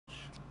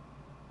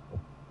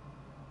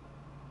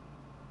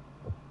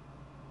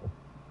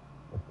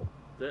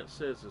That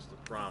says it's the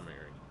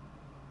primary.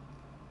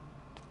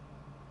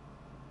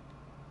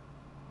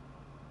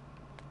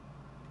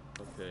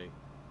 Okay.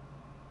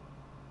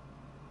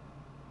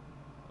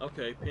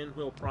 Okay,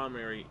 Pinwheel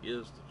Primary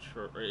is the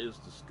church, is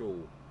the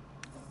school.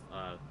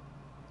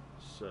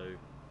 So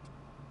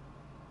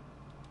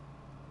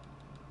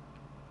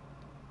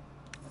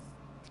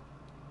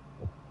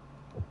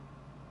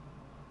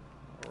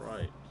all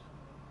right.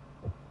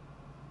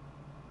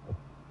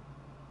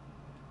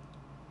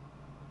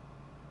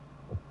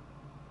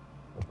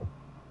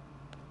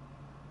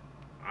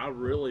 I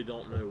really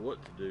don't know what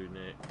to do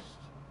next.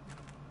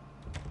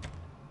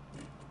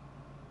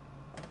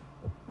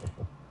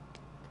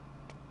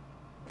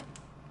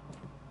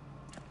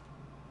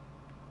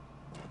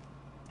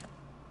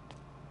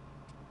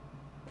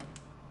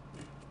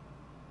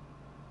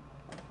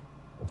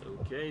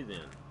 Okay then.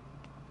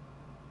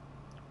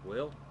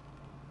 Well,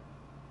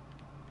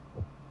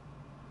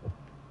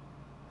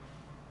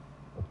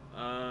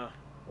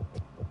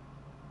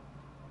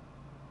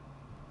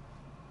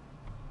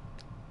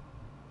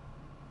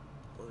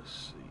 let's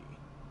see.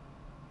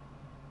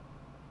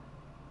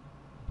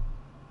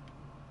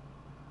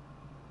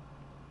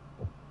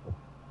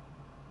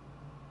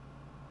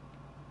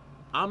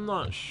 I'm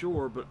not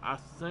sure, but I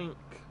think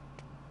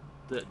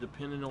that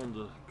depending on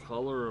the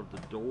color of the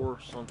door,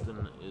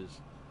 something is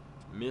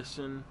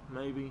missing,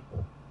 maybe.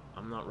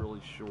 I'm not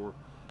really sure.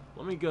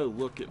 Let me go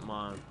look at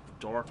my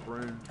dark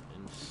room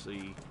and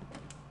see.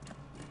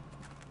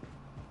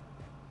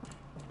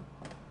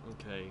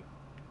 Okay.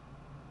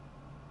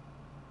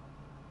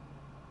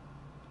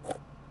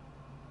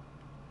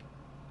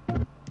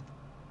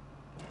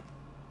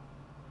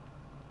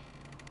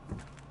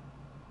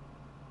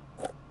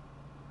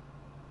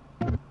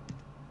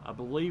 I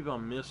believe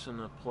I'm missing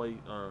a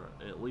plate, or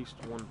at least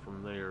one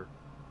from there.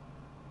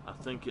 I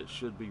think it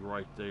should be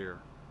right there.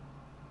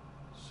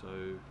 So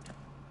 1,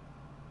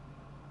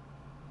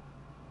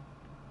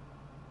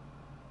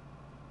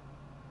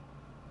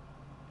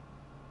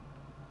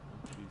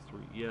 2,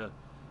 3. Yeah,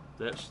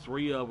 that's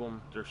 3 of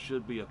them. There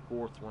should be a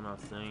 4th one, I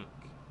think.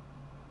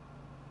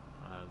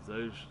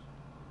 There's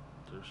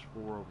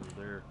 4 of them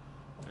there,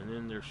 and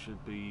then there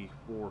should be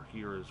 4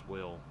 here as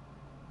well.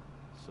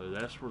 So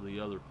that's for the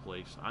other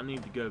place. I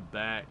need to go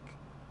back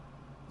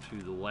to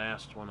the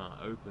last one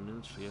I opened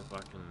and see if I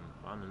can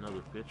find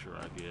another picture,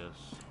 I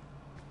guess.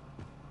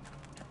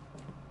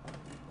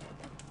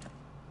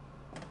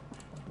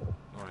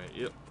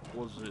 Alright,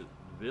 was it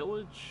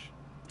Village?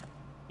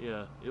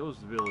 Yeah, it was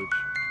the Village.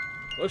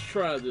 Let's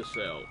try this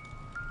out.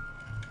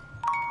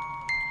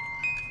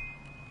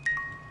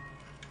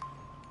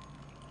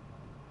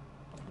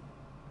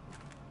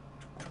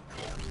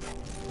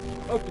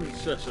 Open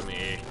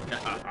sesame.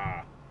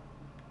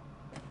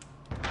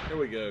 Here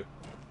we go.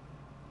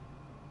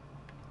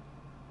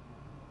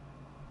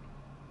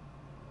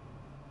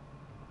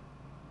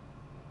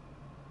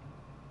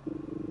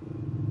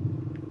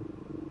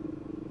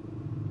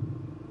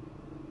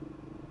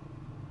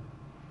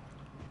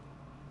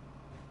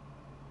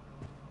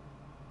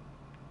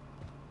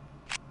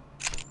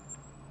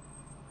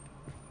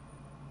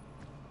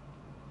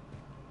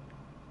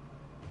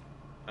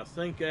 I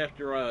think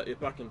after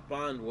if I can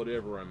find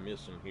whatever I'm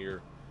missing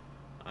here,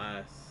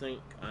 I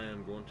think I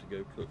am going to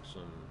go cook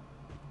some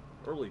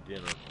early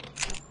dinner.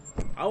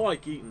 I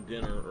like eating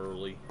dinner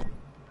early.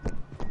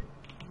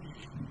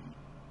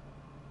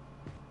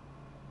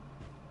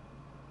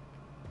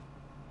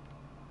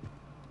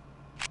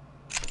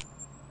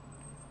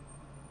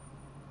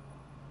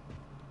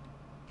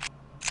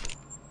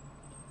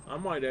 I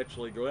might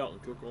actually go out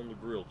and cook on the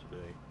grill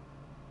today.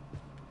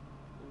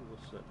 Ooh,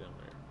 what's that down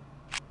there?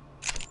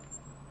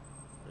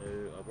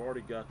 No, I've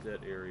already got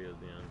that area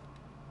then.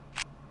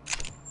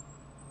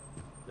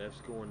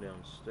 That's going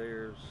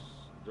downstairs.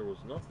 There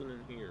was nothing in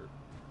here.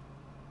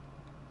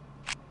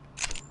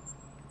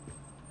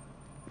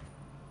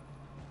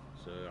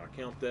 So I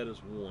count that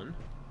as 1.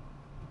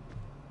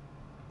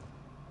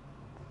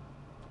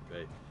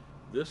 Okay,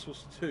 this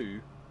was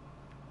 2.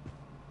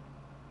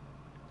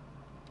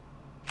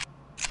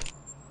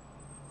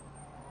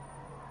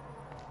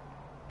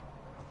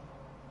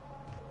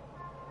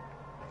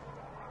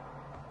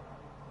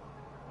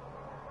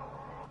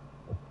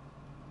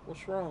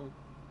 What's wrong?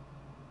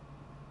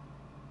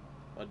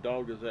 My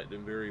dog is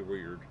acting very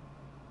weird.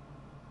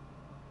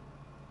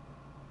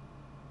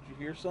 Did you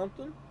hear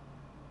something?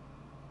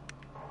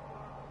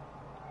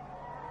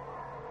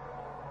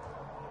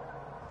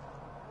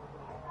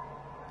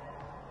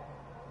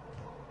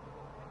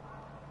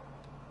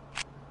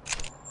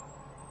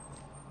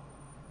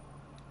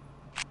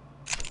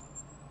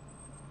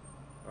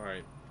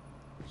 Alright,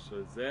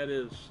 so that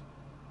is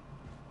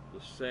the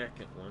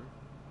 2nd one.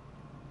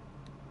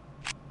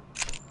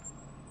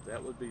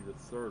 That would be the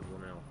 3rd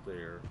one out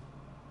there.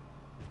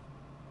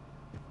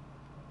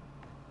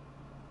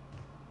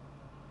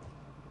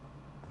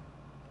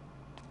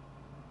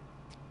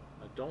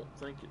 I don't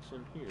think it's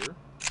in here.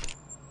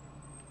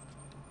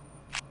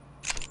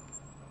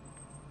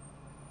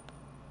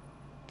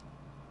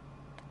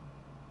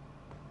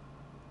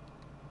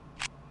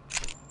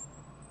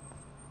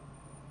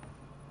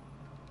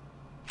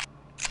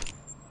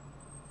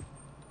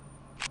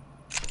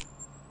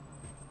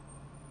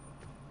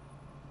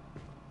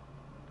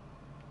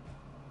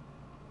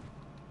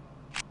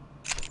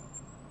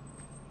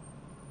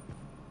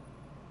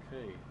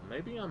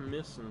 maybe I'm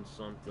missing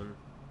something.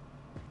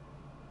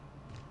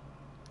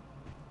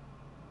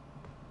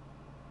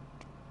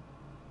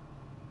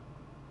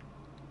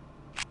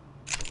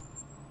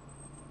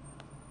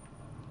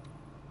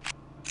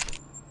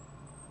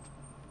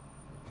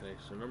 Okay,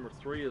 so number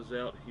 3 is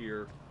out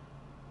here.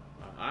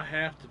 I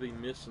have to be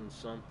missing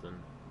something.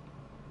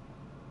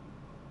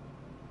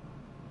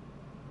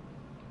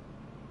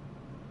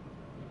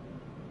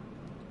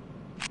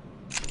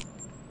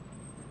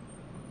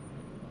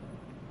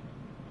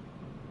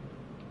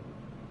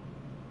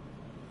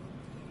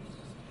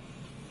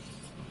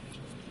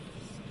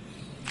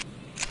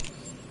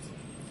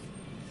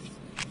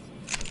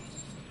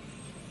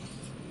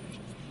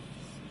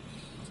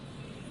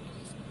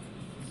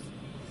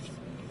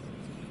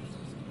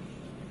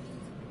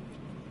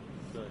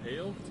 The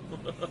hell?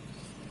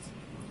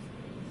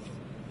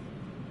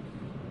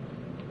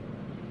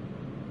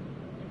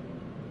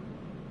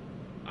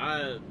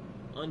 I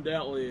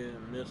undoubtedly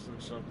am missing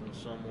something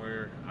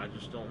somewhere. I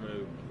just don't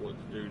know what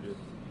to do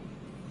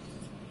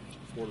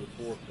for the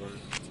 4th one.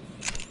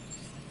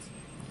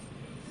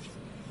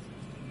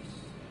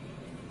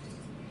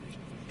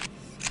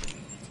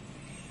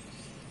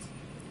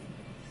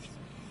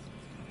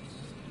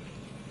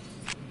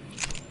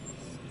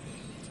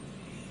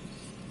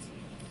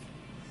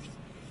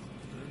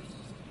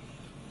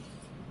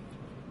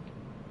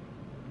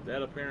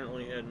 That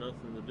apparently had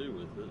nothing to do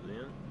with it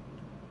then.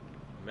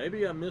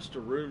 Maybe I missed a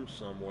room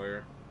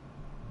somewhere.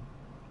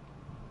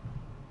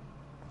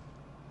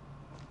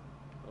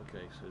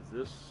 Okay, so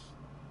this...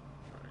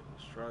 Alright,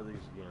 let's try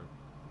these again.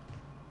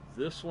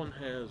 This one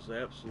has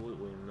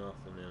absolutely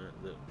nothing in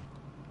it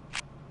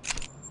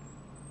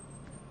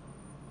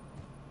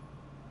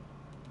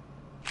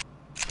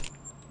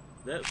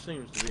that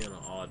seems to be in an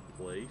odd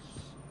place.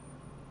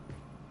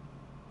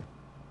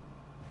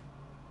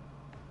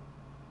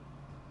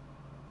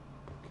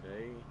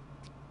 Okay.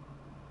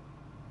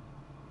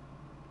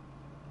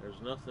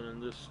 There's nothing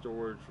in this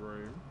storage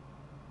room.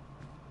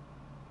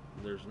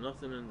 There's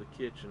nothing in the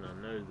kitchen, I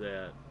know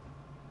that.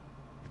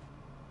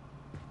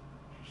 Is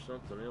there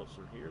something else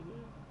in here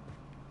then?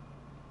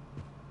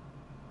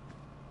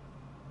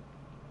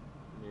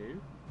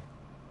 No.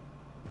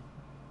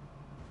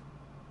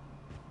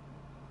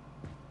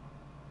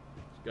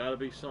 It's gotta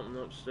be something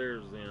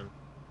upstairs then.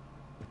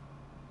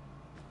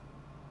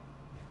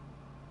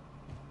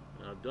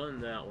 I've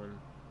done that one.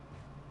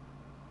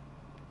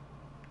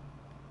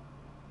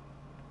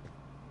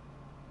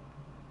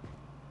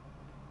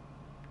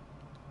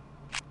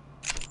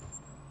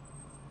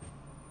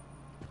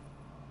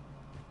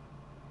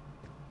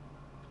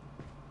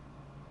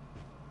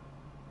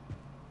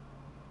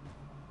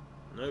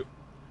 Nope.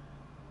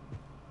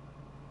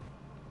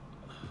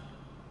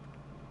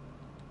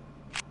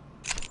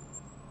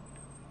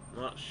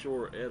 Not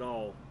sure at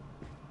all.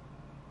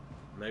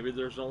 Maybe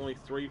there's only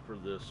 3 for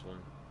this one.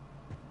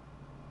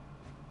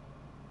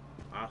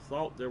 I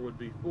thought there would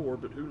be 4,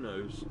 but who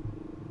knows?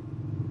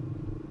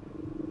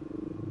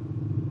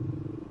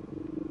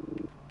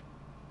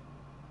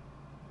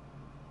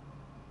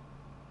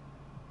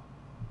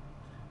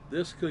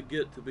 This could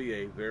get to be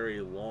a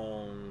very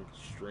long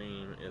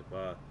stream if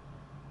I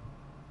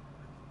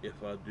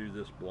do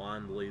this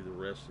blindly the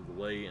rest of the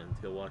way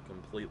until I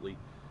completely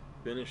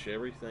finish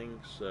everything.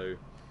 So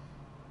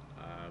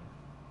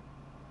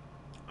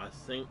I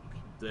think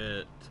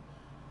that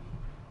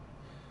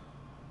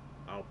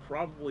I'll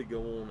probably go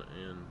on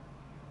and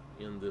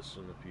end this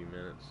in a few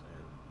minutes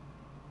and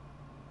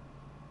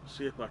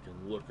see if I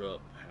can look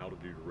up how to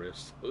do the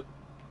rest of it.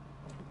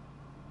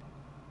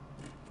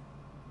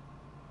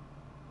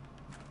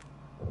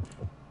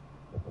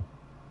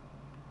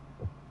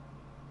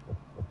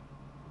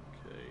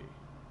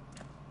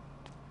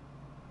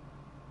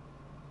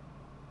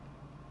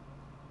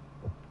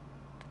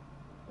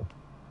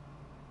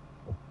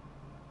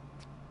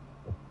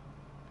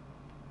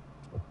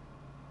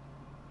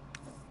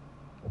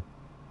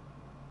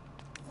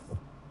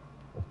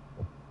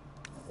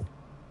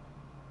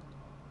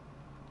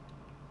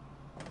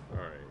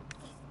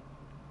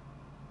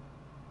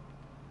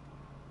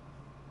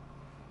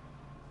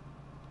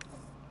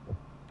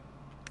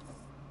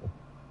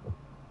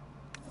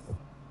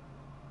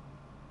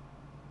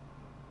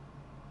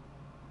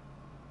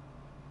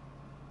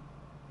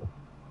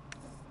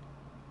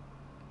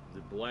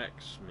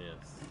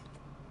 Blacksmith.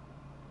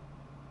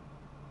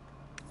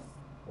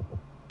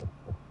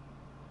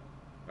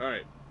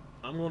 Alright,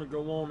 I'm going to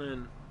go on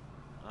and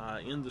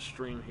end the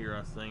stream here.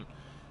 I think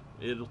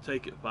it'll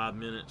take it 5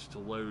 minutes to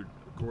load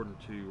according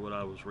to what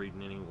I was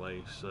reading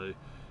anyway, so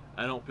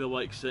I don't feel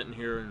like sitting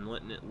here and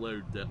letting it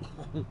load that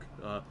long.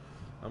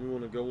 I'm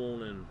going to go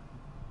on and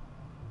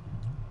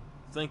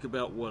think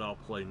about what I'll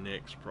play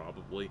next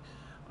probably.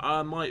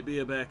 I might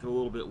be back a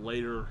little bit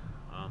later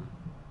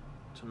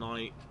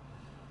tonight.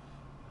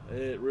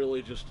 It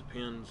really just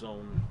depends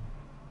on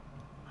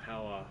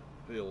how I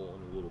feel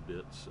in a little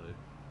bit. So,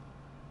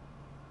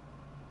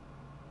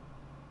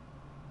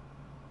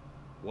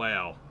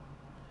 wow,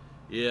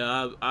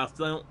 yeah, I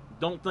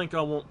don't think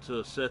I want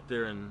to sit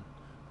there and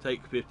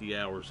take 50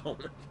 hours on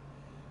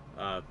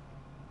it.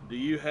 Do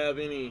you have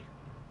any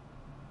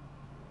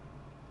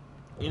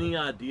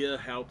idea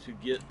how to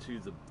get to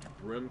the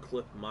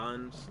Brimcliff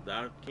mines?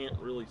 I can't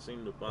really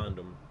seem to find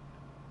them.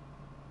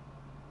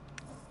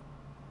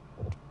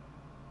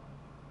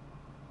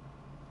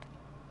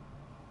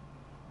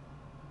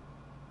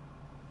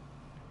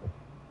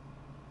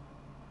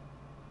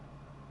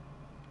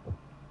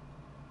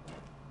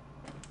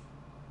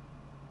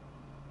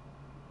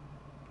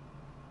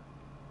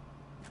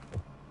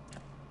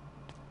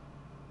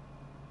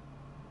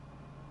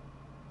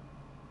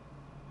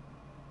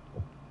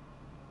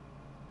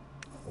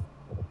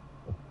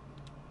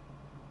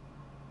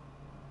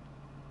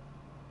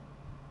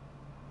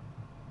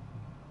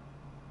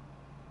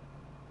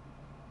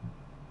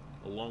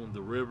 Along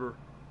the river.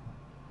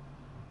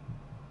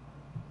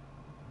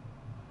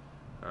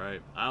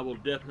 Alright, I will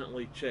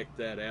definitely check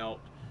that out.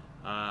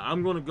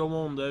 I'm going to go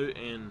on though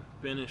and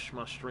finish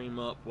my stream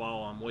up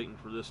while I'm waiting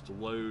for this to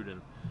load,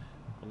 and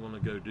I'm going to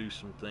go do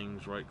some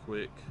things right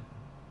quick.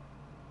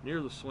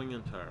 Near the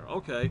swinging tire.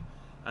 Okay,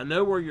 I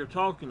know where you're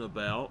talking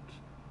about.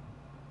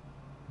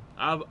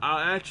 I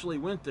actually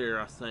went there,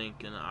 I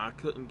think, and I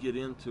couldn't get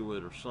into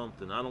it or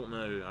something. I don't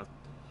know.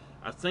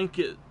 I think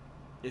it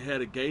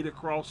had a gate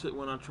across it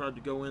when I tried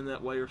to go in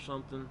that way or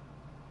something.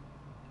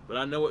 But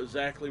I know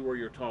exactly where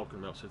you're talking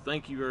about, so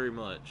thank you very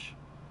much.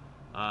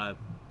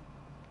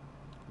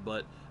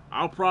 But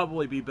I'll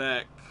probably be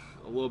back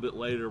a little bit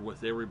later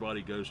with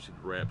Everybody Goes to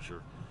the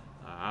Rapture.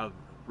 I've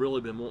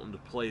really been wanting to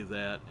play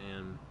that,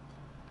 and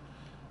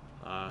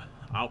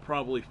I'll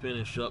probably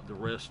finish up the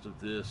rest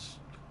of this,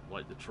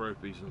 like the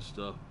trophies and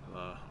stuff,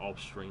 off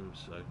stream.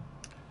 So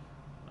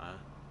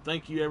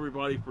thank you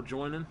everybody for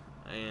joining,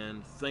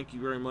 and thank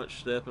you very much,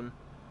 Stephen,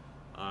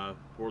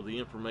 for the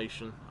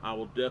information. I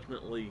will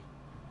definitely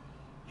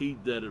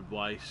heed that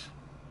advice.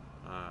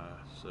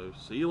 So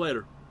see you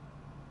later.